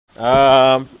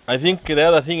I think the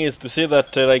other thing is to say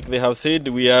that, like they have said,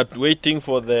 we are waiting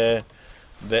for the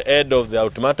end of the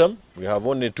ultimatum. We have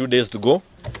only 2 days to go.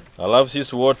 Alafu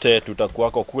sisi wote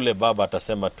tutakuwako kule, baba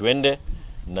atasema tuende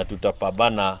na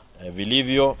tutapambana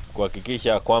vilivyo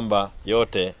kuhakikisha kwamba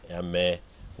yote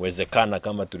yamewezekana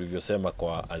kama tulivyosema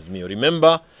kwa azimio.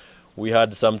 Remember, we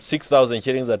had some 6,000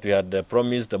 shillings that we had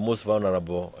promised the most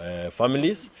vulnerable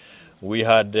families. We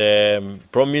had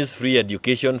promised free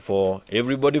education for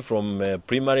everybody from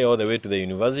primary all the way to the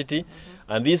university.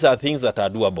 And these are things that are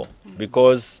doable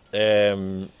because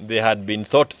they had been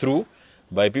thought through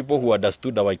by people who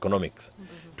understood our economics.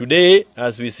 Today,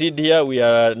 as we sit here, we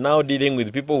are now dealing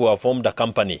with people who have formed a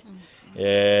company,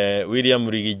 William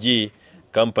Rigiji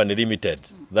Company Limited,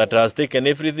 that has taken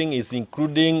everything, is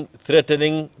including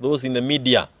threatening those in the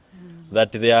media,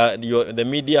 that the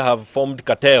media have formed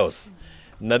cartels.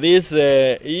 Na this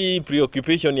hii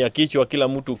preoccupation ya kichwa kila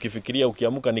mtu ukifikiria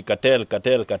ukiamuka ni cartel.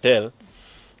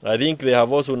 I think they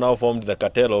have also now formed the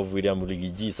cartel of William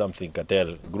Rigiji something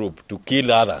cartel group to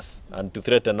kill others and to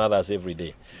threaten others every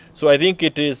day. So I think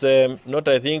it is I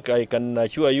can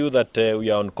assure you that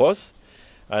we are on course,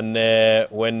 and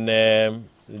when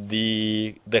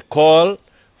the call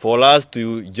for us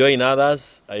to join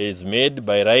others is made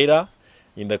by Raila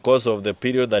in the course of the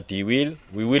period that we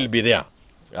will be there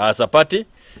as a party,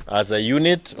 as a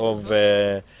unit of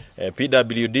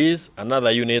PWDs and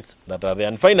other units that are there.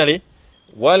 And finally,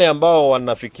 wale ambao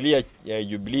wanafikiria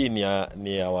Jubilee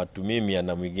ni ya watu mimi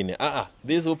na mwingine.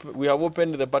 We have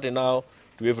opened the party now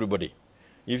to everybody.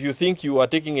 If you think you are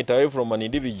taking it away from an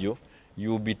individual,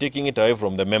 you will be taking it away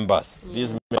from the members.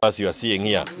 These members you are seeing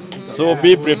here. So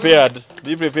be prepared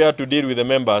to deal with the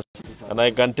members, and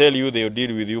I can tell you they will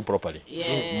deal with you properly.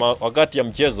 Yes. Wakati ya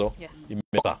mchezo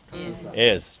imeka.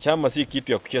 Yes. Chama si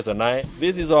kitu ya kucheza naye.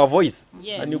 This is our voice.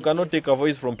 Yes. And you cannot take a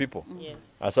voice from people. Yes.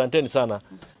 Asanteni sana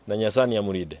na Nyasani ya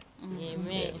muride.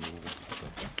 Amen.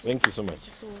 Yes. Thank you so much.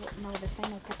 So now the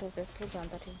final part of the program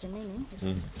that is remaining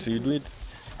is So you do it?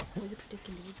 for you to take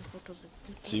individual photos with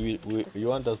people. You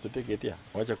want us to take it here?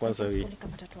 Wacha kwanza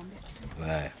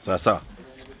Sasa.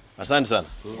 Asante sana.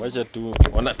 Wacha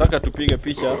wanataka tupige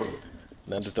picha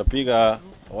na tutapiga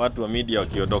watu wa media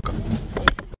wakiondoka.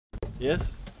 Yes?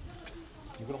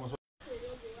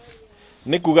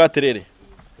 Nikuga atiriri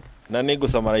na nigo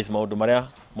summarize maundu maria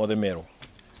mothe meru.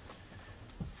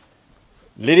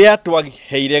 Liria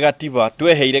tweheire gatiba ya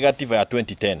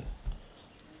 2010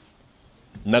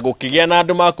 na gukigia na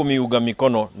andu makumiunga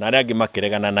mikono na aria angi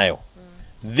makiregana nayo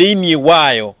thiini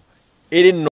wayo iri